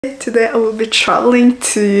Today I will be traveling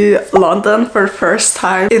to London for the first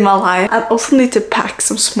time in my life. I also need to pack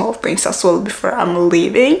some small things as well before I'm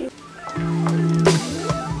leaving.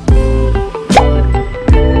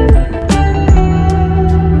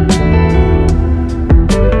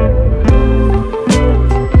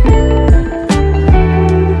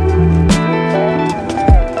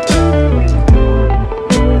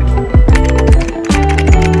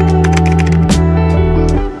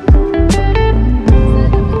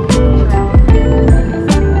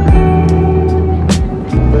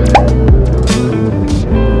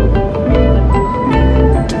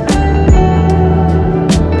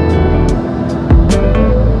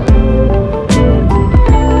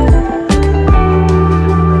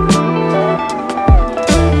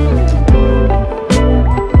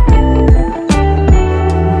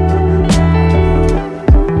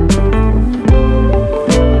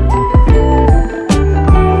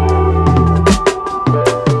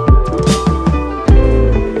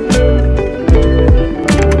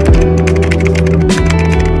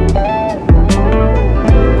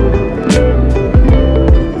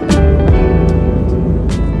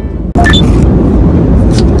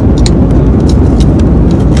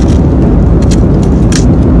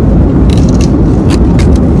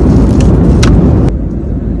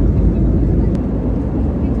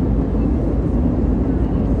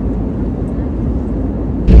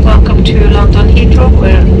 Welcome to London Heathrow,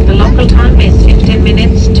 where the local time is 15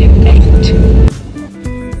 minutes to 8.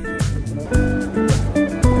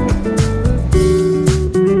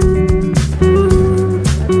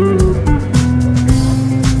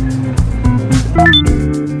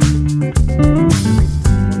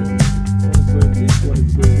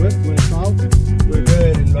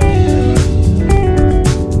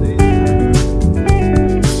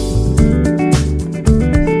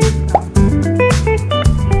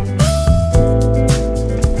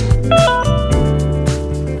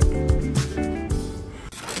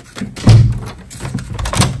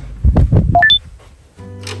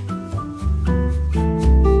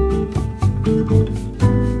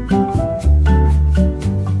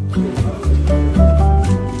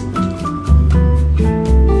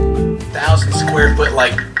 Square foot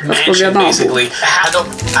like mansion basically. I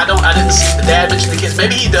didn't see the dad mention the kids.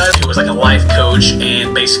 Maybe he does. He was like a life coach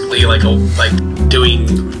and basically like doing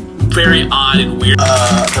very odd and weird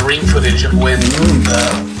the ring footage of when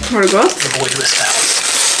the boy to his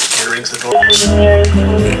house. He rings the door.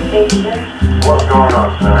 What's going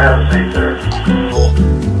on, son? Have a seat there.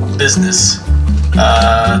 Business.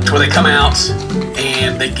 To where they come out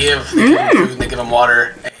and they give food and they give them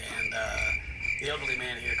water. The elderly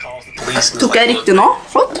man here calls the police and is like, Riktig nå?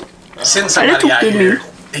 Flott. Send somebody out here.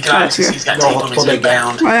 He can obviously see he's got tape on his head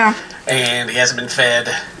bound, and he hasn't been fed,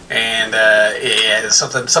 and yeah,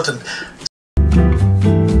 something. So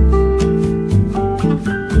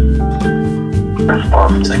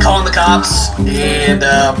they call in the cops, and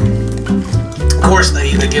of course they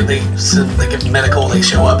give medical. They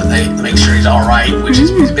show up and they make sure he's all right, which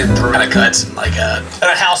he's been through kind of cuts and like at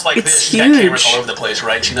a house like this. She's got cameras all over the place,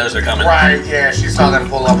 right? She knows they're coming. Right? Yeah, she saw them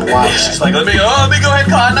pull up a while. She's like, let me go ahead and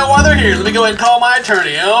call. I know why they're here. Let me go ahead and call my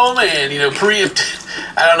attorney. Oh man, I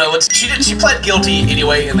don't know. She pled guilty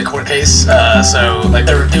anyway in the court case. So like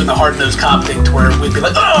they were doing the hard-nosed cop thing to where we'd be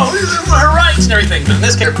like, oh, this is her rights and everything. But in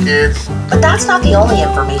this case, kids. But that's not the only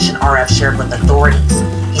information RF shared with authorities.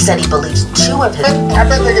 He said he believes 2 of his... I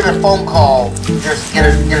bet they get a phone call, just get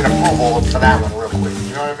an approval for that one real quick.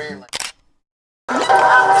 You know what I mean?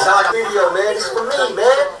 It's not like a video, man. This is for me,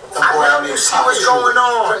 man. I love you. See what's going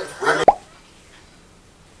on.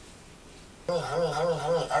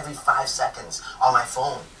 Honey, every 5 seconds on my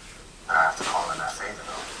phone. I have to call in that favor,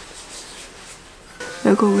 though.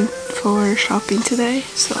 We're going for shopping today,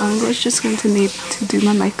 so I'm just going to need to do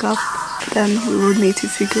my makeup. Then we will need to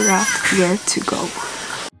figure out where to go.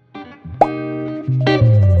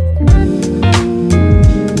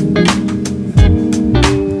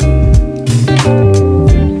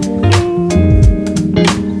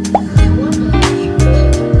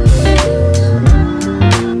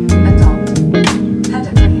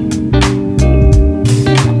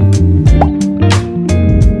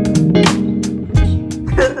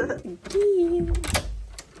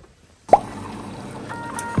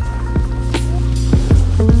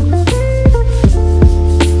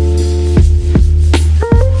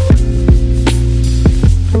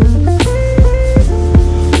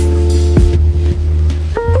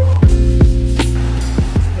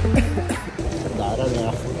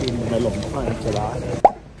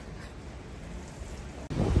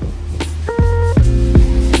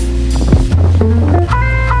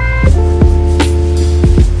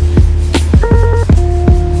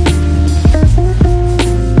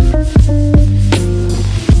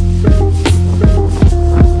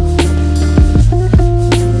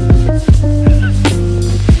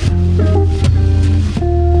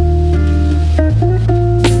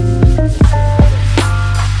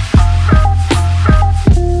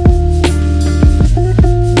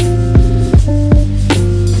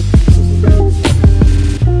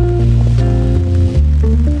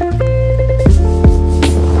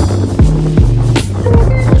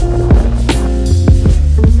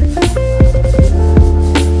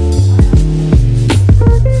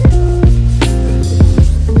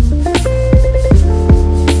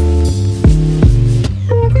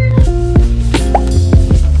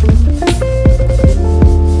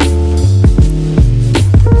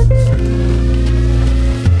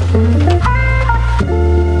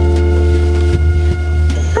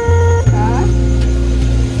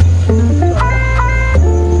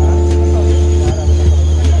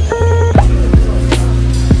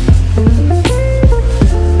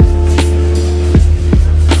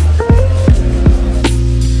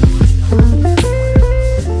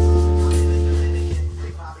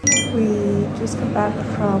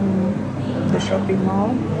 the shopping mall,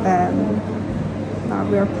 and now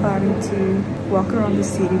we are planning to walk around the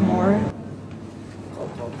city more.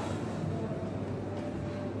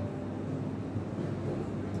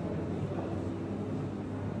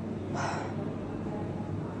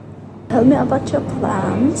 Tell me about your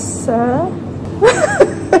plans, sir.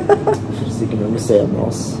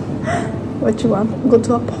 What you want? Go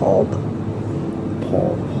to a pub.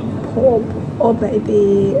 Pub. Or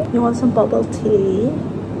maybe you want some bubble tea?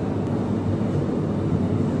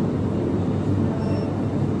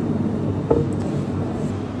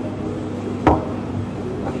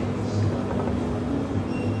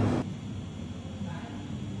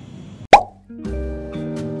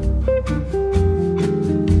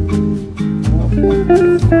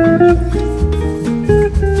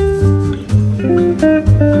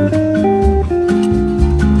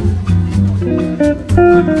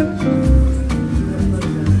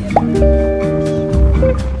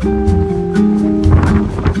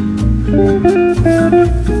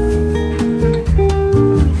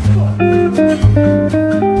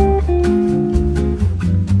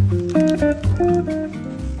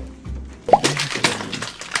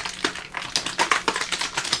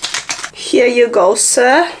 Here you go,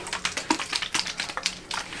 sir.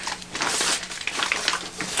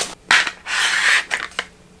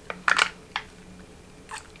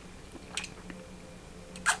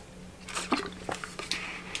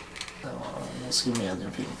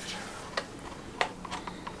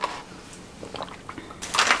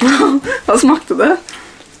 Hva smakte det?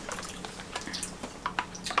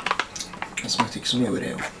 Det smakte ikke så mye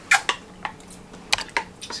Oreo.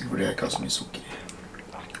 Sikkert fordi jeg ikke har så mye sukker i.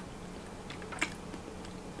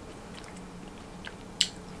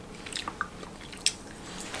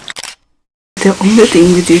 The only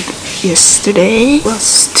thing we did yesterday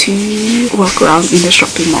was to walk around in the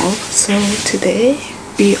shopping mall. So today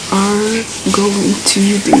we are going to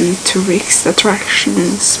the tourist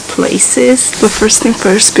attractions places. But first thing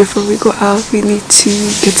first, before we go out, we need to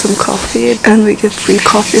get some coffee, and we get free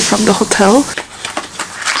coffee from the hotel.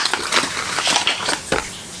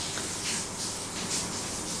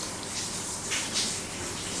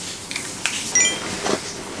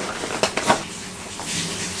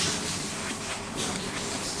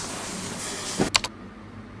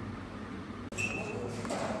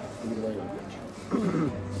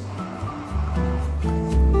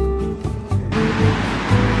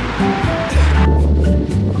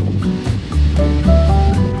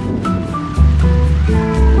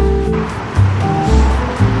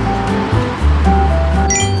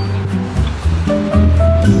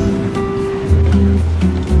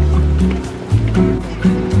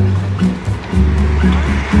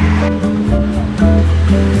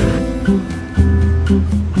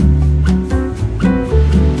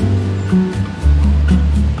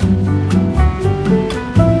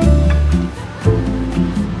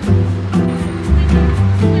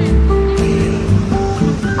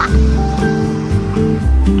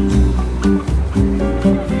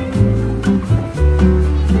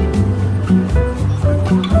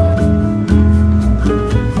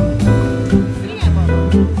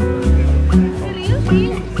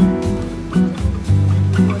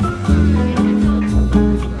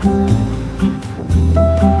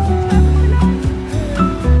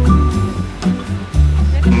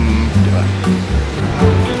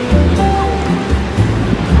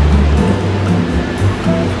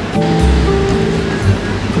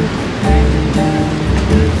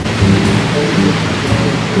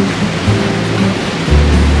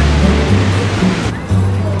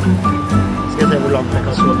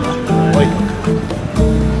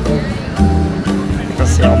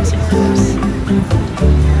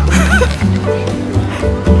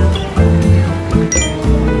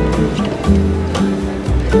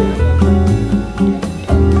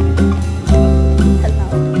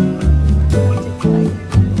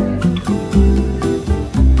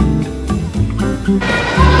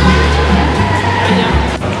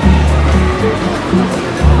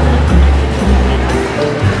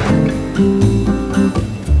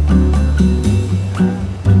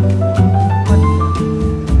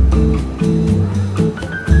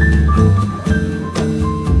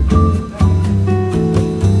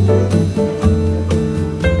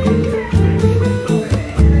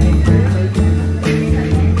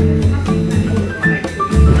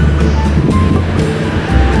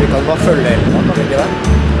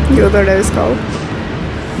 Jo, det er det vi skal.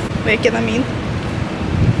 Hvilken er min?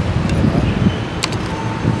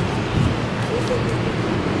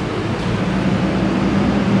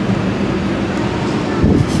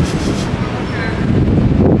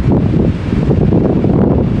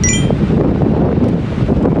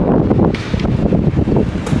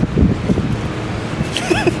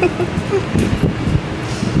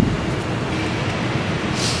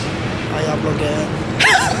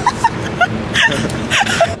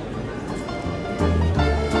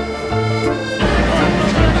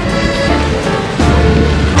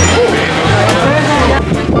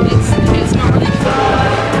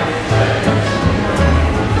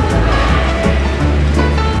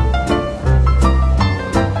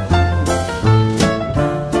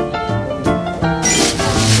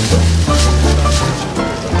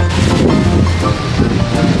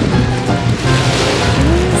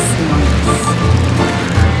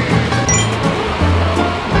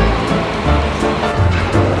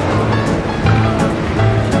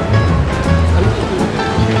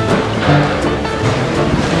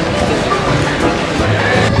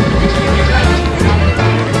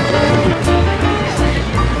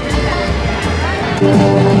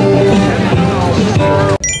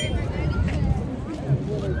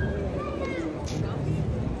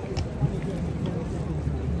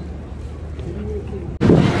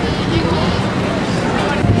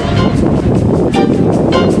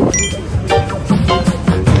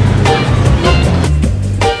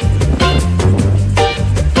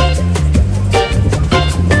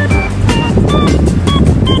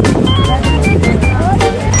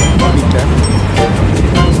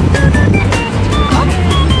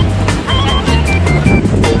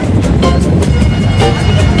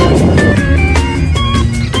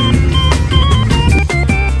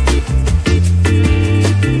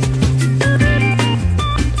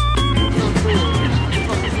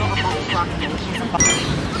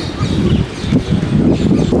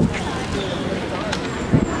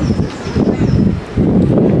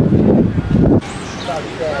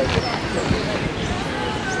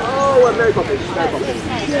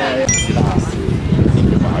 Ska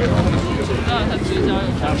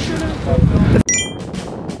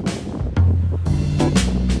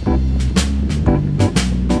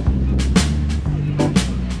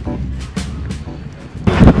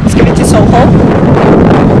vi till Soho?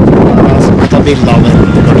 Ta bild av en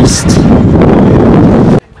nudist.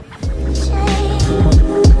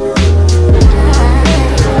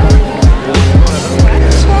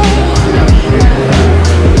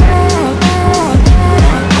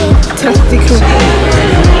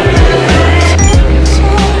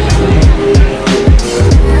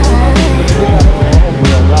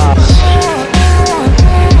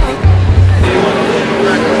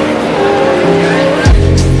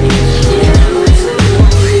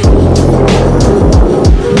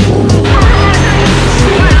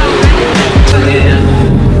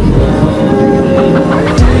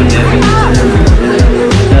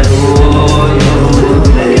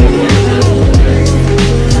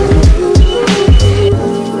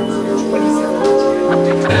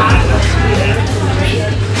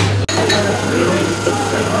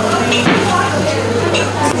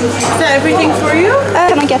 Everything for you?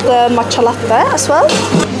 Can I get the matcha latte as well?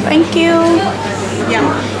 Thank you. Yeah.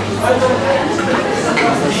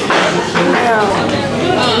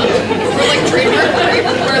 We're like trademark, right?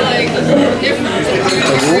 We're like, if but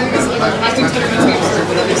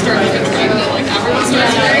then they start even trying to like everyone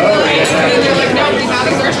starts trying to like, and they're like, no, the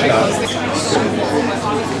Maddie's are strict.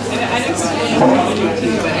 I think so.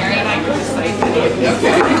 But Aaron and I could just like, what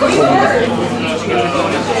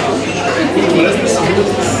is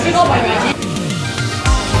this?